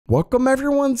Welcome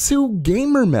everyone to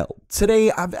Gamer Meld. Today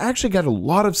I've actually got a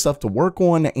lot of stuff to work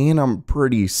on and I'm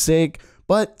pretty sick,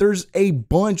 but there's a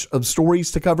bunch of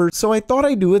stories to cover, so I thought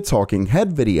I'd do a talking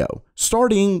head video.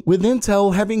 Starting with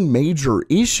Intel having major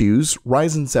issues,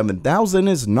 Ryzen 7000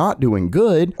 is not doing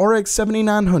good, RX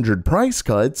 7900 price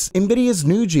cuts, Nvidia's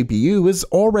new GPU is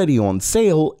already on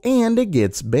sale, and it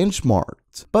gets benchmarked.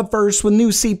 But first, with new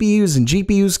CPUs and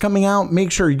GPUs coming out,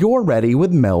 make sure you're ready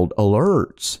with Meld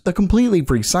Alerts, the completely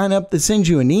free sign up that sends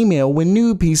you an email when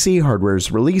new PC hardware is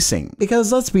releasing.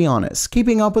 Because let's be honest,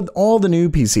 keeping up with all the new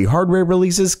PC hardware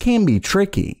releases can be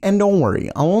tricky. And don't worry,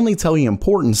 I'll only tell you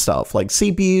important stuff like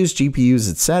CPUs,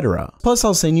 GPUs, etc. Plus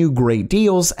I'll send you great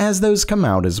deals as those come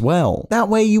out as well. That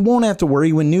way you won't have to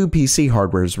worry when new PC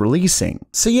hardware is releasing.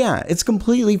 So yeah, it's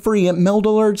completely free at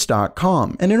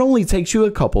meldalerts.com and it only takes you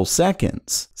a couple seconds.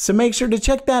 So make sure to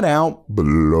check that out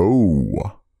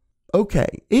below.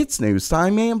 Okay, it's news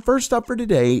time, and first up for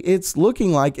today, it's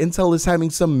looking like Intel is having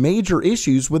some major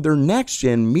issues with their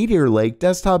next-gen Meteor Lake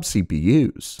desktop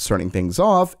CPUs. Starting things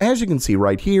off, as you can see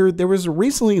right here, there was a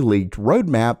recently leaked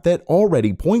roadmap that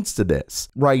already points to this.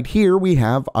 Right here, we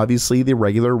have obviously the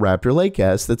regular Raptor Lake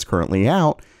S that's currently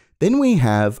out. Then we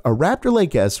have a Raptor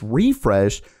Lake S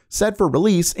refresh set for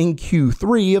release in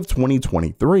Q3 of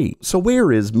 2023. So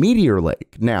where is Meteor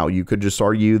Lake? Now, you could just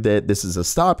argue that this is a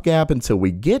stopgap until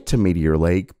we get to Meteor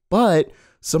Lake, but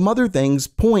some other things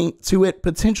point to it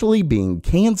potentially being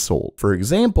canceled. For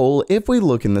example, if we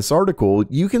look in this article,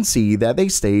 you can see that they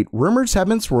state rumors have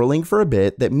been swirling for a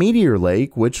bit that Meteor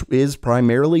Lake, which is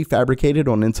primarily fabricated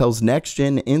on Intel's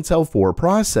next-gen Intel 4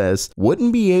 process,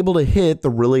 wouldn't be able to hit the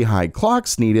really high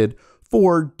clocks needed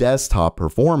for desktop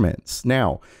performance.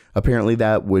 Now, apparently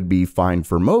that would be fine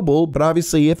for mobile, but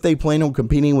obviously if they plan on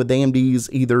competing with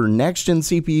AMD's either next-gen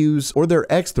CPUs or their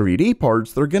X3D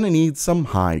parts, they're going to need some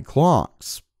high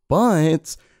clocks.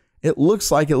 But it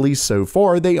looks like, at least so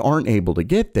far, they aren't able to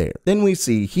get there. Then we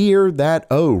see here that,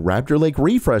 oh, Raptor Lake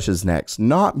refresh is next,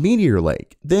 not Meteor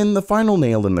Lake. Then the final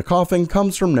nail in the coffin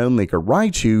comes from known leaker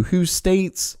Ryzen, who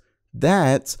states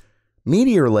that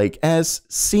Meteor Lake S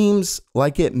seems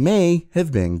like it may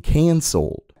have been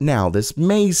canceled. Now, this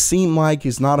may seem like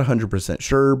he's not 100%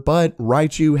 sure, but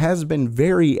Ryzen has been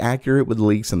very accurate with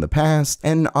leaks in the past,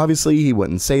 and obviously he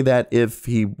wouldn't say that if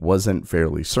he wasn't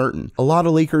fairly certain. A lot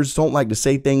of leakers don't like to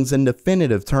say things in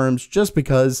definitive terms just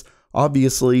because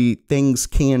obviously things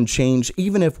can change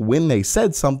even if when they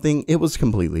said something it was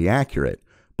completely accurate.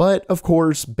 But of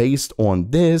course, based on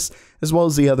this, as well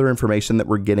as the other information that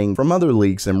we're getting from other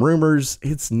leaks and rumors,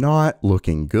 it's not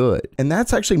looking good. And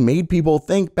that's actually made people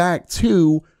think back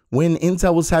to when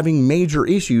Intel was having major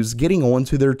issues getting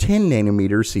onto their 10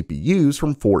 nanometer CPUs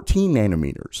from 14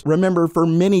 nanometers. Remember, for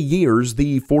many years,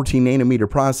 the 14 nanometer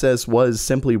process was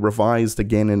simply revised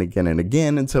again and again and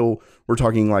again until we're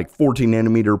talking like 14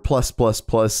 nanometer plus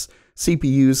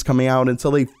CPUs coming out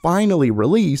until they finally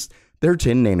released their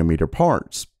 10 nanometer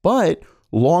parts. But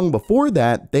long before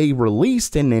that, they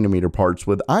released 10 nanometer parts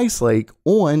with Ice Lake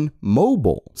on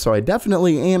mobile. So I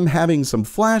definitely am having some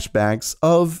flashbacks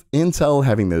of Intel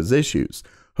having those issues.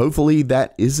 Hopefully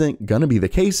that isn't gonna be the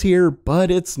case here, but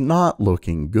it's not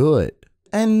looking good.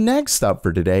 And next up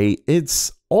for today,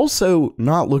 it's also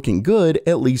not looking good,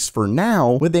 at least for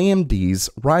now, with AMD's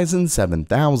Ryzen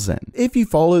 7000. If you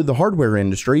follow the hardware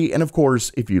industry, and of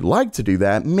course, if you'd like to do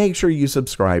that, make sure you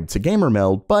subscribe to Gamer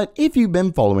Meld, but if you've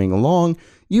been following along,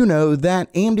 you know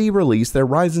that AMD released their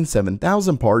Ryzen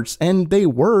 7000 parts and they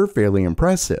were fairly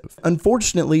impressive.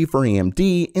 Unfortunately for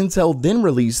AMD, Intel then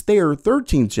released their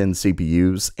 13th gen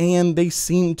CPUs and they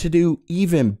seem to do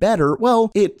even better.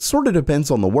 Well, it sort of depends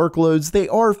on the workloads, they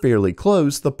are fairly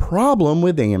close. The problem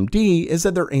with AMD is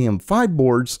that their AM5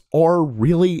 boards are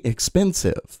really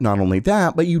expensive. Not only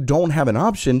that, but you don't have an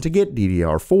option to get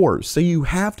DDR4, so you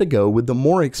have to go with the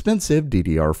more expensive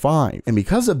DDR5. And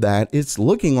because of that, it's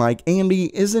looking like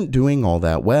AMD isn't doing all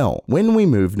that well. When we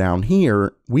move down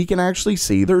here, we can actually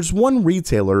see there's one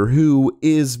retailer who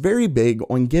is very big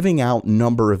on giving out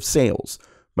number of sales.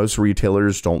 Most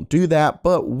retailers don't do that,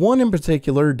 but one in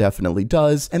particular definitely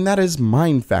does, and that is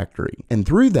Mind Factory. And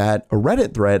through that, a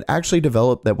Reddit thread actually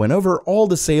developed that went over all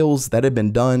the sales that had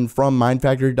been done from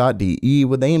mindfactory.de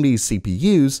with AMD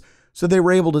CPUs, so they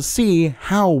were able to see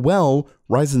how well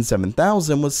Ryzen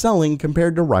 7000 was selling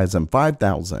compared to Ryzen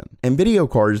 5000. And video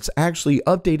cards actually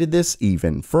updated this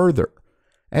even further.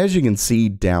 As you can see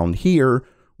down here,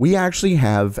 we actually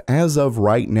have, as of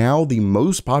right now, the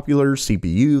most popular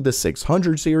CPU, the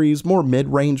 600 series, more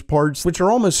mid-range parts, which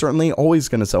are almost certainly always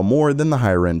going to sell more than the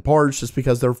higher end parts just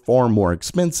because they're far more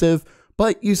expensive,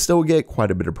 but you still get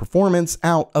quite a bit of performance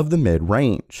out of the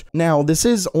mid-range. Now, this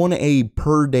is on a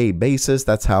per-day basis.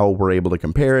 That's how we're able to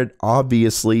compare it.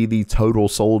 Obviously, the total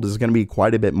sold is going to be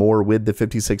quite a bit more with the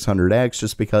 5600X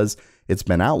just because it's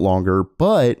been out longer,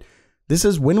 but this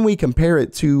is when we compare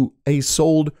it to a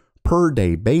sold per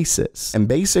day basis. And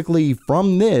basically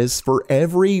from this, for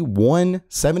every one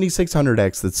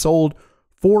 7600X that's sold,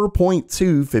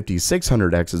 4.2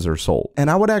 5600Xs are sold. And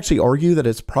I would actually argue that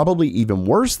it's probably even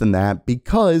worse than that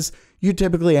because you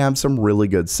typically have some really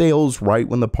good sales right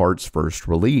when the parts first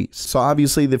release. So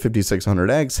obviously the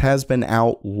 5600X has been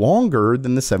out longer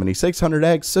than the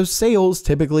 7600X, so sales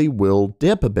typically will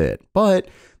dip a bit, but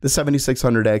the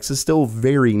 7600X is still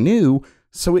very new,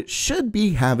 so it should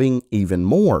be having even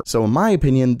more. So in my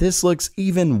opinion, this looks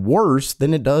even worse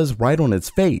than it does right on its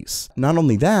face. Not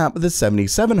only that, but the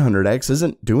 7700X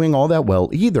isn't doing all that well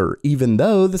either, even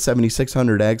though the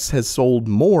 7600X has sold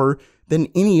more than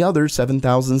any other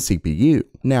 7000 CPU.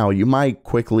 Now, you might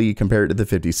quickly compare it to the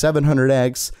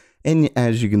 5700X, and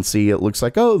as you can see, it looks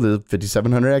like, oh, the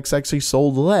 5700X actually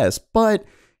sold less, but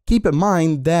keep in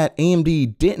mind that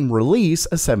AMD didn't release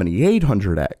a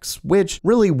 7800X, which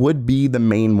really would be the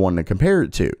main one to compare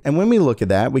it to. And when we look at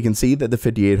that, we can see that the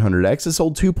 5800X has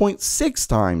sold 2.6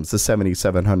 times the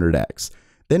 7700X.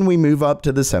 Then we move up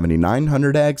to the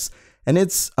 7900X, and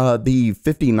it's the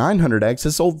 5900X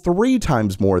has sold 3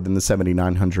 times more than the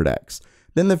 7900X.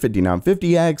 Then the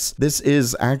 5950X, this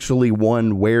is actually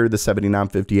one where the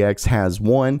 7950X has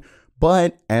won.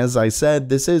 But as I said,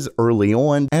 this is early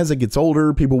on. As it gets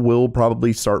older, people will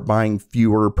probably start buying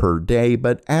fewer per day.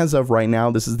 But as of right now,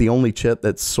 this is the only chip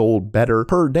that's sold better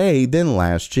per day than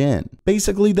last gen.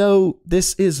 Basically though,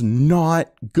 this is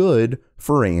not good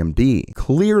for AMD.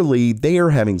 Clearly, they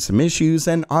are having some issues,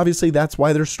 and obviously that's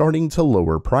why they're starting to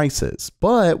lower prices.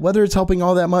 But whether it's helping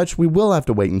all that much, we will have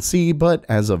to wait and see. But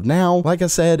as of now, like I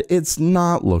said, it's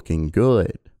not looking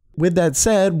good. With that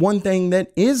said, one thing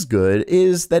that is good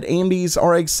is that AMD's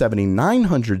RX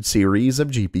 7900 series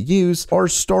of GPUs are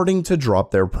starting to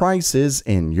drop their prices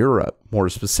in Europe, more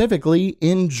specifically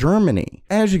in Germany.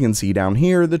 As you can see down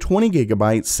here, the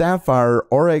 20GB Sapphire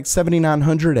RX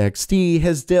 7900 XT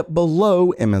has dipped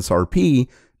below MSRP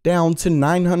down to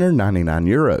 999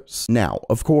 euros. Now,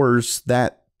 of course,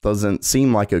 that doesn't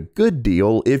seem like a good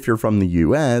deal if you're from the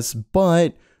US,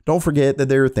 but don't forget that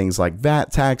there are things like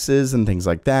VAT taxes and things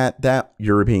like that that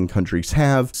European countries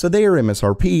have, so their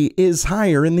MSRP is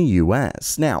higher in the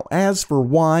US. Now, as for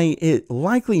why, it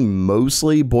likely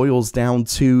mostly boils down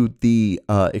to the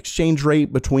exchange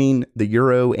rate between the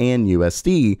Euro and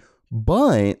USD,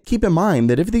 but keep in mind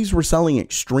that if these were selling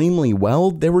extremely well,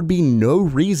 there would be no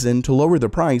reason to lower the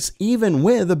price even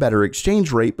with a better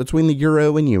exchange rate between the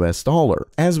Euro and US dollar.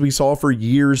 As we saw for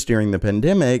years during the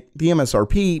pandemic, the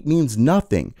MSRP means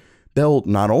nothing. They'll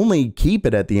not only keep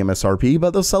it at the MSRP, but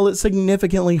they'll sell it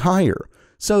significantly higher.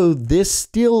 So this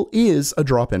still is a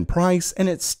drop in price, and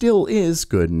it still is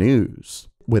good news.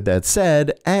 With that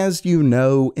said, as you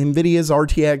know, Nvidia's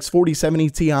RTX 4070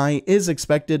 Ti is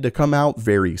expected to come out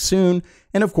very soon,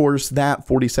 and of course that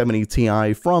 4070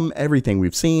 Ti, from everything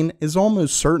we've seen, is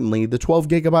almost certainly the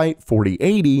 12GB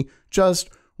 4080 just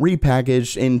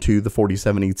repackaged into the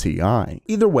 4070 Ti.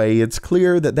 Either way, it's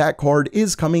clear that that card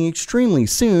is coming extremely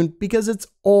soon because it's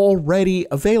already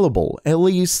available, at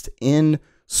least in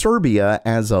Serbia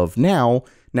as of now.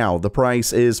 Now, the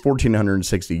price is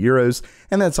 1,460 euros,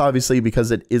 and that's obviously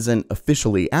because it isn't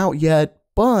officially out yet,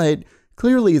 but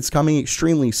clearly it's coming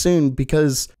extremely soon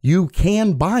because you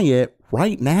can buy it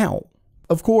right now.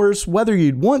 Of course, whether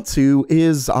you'd want to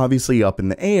is obviously up in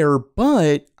the air,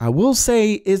 but I will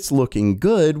say it's looking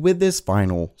good with this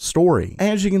final story.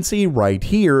 As you can see right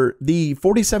here, the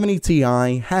 4070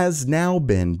 Ti has now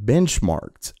been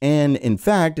benchmarked, and in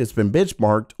fact, it's been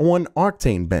benchmarked on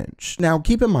Octane Bench. Now,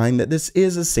 keep in mind that this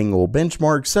is a single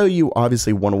benchmark, so you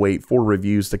obviously want to wait for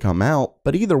reviews to come out,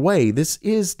 but either way, this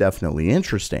is definitely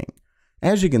interesting.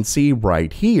 As you can see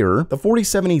right here, the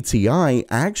 4070 Ti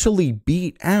actually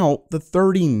beat out the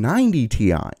 3090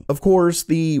 Ti. Of course,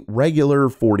 the regular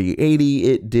 4080,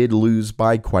 it did lose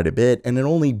by quite a bit, and it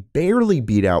only barely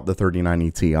beat out the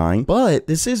 3090 Ti. But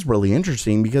this is really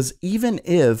interesting because even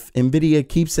if Nvidia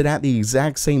keeps it at the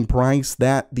exact same price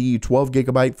that the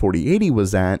 12GB 4080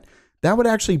 was at, that would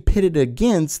actually pit it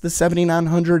against the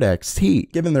 7900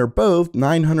 XT, given they're both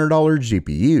 $900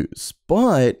 GPUs.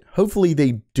 But hopefully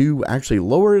they do actually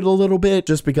lower it a little bit,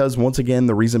 just because, once again,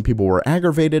 the reason people were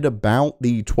aggravated about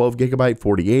the 12GB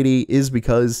 4080 is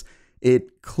because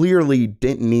it clearly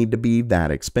didn't need to be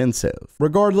that expensive.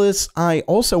 Regardless, I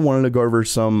also wanted to go over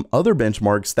some other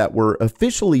benchmarks that were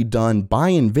officially done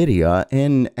by Nvidia,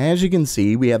 and as you can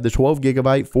see, we have the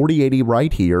 12GB 4080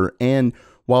 right here, and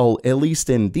while at least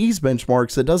in these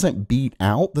benchmarks it doesn't beat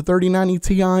out the 3090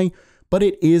 Ti, but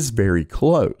it is very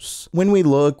close. When we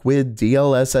look with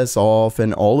DLSS off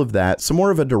and all of that, some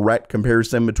more of a direct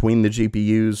comparison between the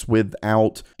GPUs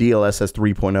without DLSS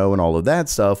 3.0 and all of that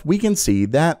stuff, we can see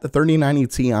that the 3090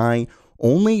 Ti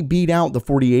only beat out the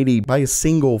 4080 by a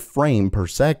single frame per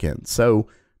second. So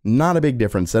not a big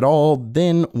difference at all.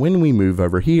 Then when we move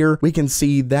over here, we can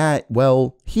see that,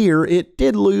 well, here it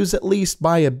did lose at least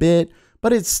by a bit,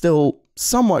 but it's still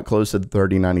somewhat close to the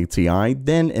 3090 Ti.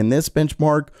 Then in this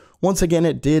benchmark, once again,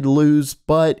 it did lose,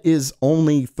 but is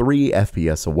only 3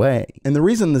 FPS away. And the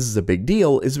reason this is a big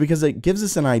deal is because it gives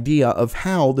us an idea of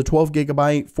how the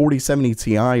 12GB 4070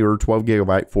 Ti or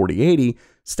 12GB 4080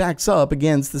 stacks up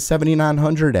against the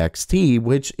 7900 XT,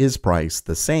 which is priced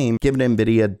the same, given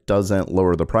Nvidia doesn't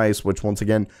lower the price, which once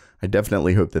again, I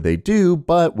definitely hope that they do,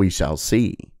 but we shall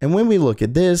see. And when we look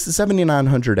at this, the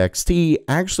 7900 XT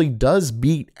actually does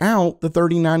beat out the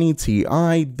 3090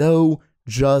 Ti, though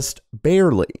just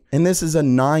barely. And this is a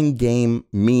 9-game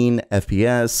mean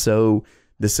FPS, so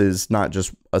this is not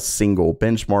just a single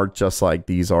benchmark, just like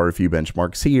these are a few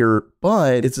benchmarks here,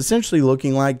 but it's essentially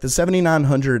looking like the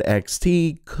 7900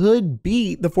 XT could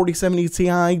beat the 4070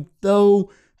 Ti, though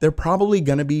they're probably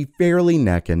going to be fairly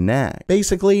neck and neck.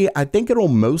 Basically, I think it'll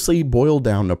mostly boil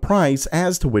down to price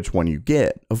as to which one you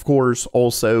get. Of course,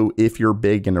 also, if you're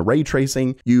big into ray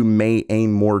tracing, you may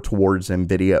aim more towards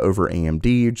Nvidia over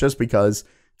AMD just because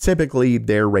typically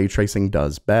their ray tracing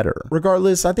does better.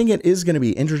 Regardless, I think it is going to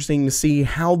be interesting to see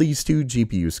how these two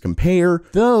GPUs compare,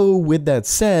 though with that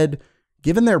said,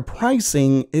 given their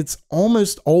pricing, it's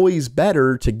almost always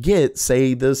better to get,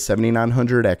 say, the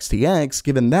 7900 XTX,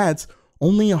 given that's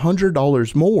only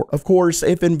 $100 more. Of course,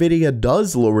 if Nvidia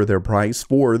does lower their price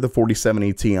for the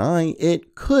 4070 Ti,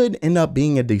 it could end up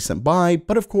being a decent buy,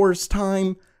 but of course,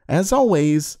 time, as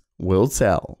always, will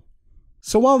tell.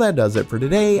 So while that does it for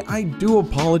today, I do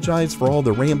apologize for all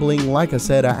the rambling. Like I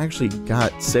said, I actually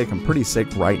got sick. I'm pretty sick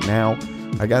right now.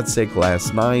 I got sick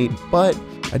last night, but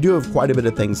I do have quite a bit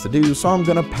of things to do, so I'm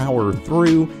gonna power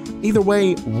through. Either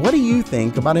way, what do you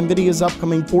think about Nvidia's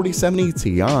upcoming 4070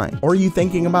 Ti? Are you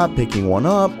thinking about picking one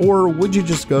up, or would you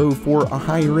just go for a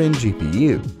higher end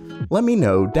GPU? Let me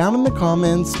know down in the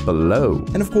comments below.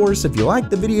 And of course, if you liked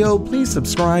the video, please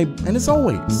subscribe, and as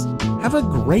always, have a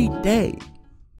great day.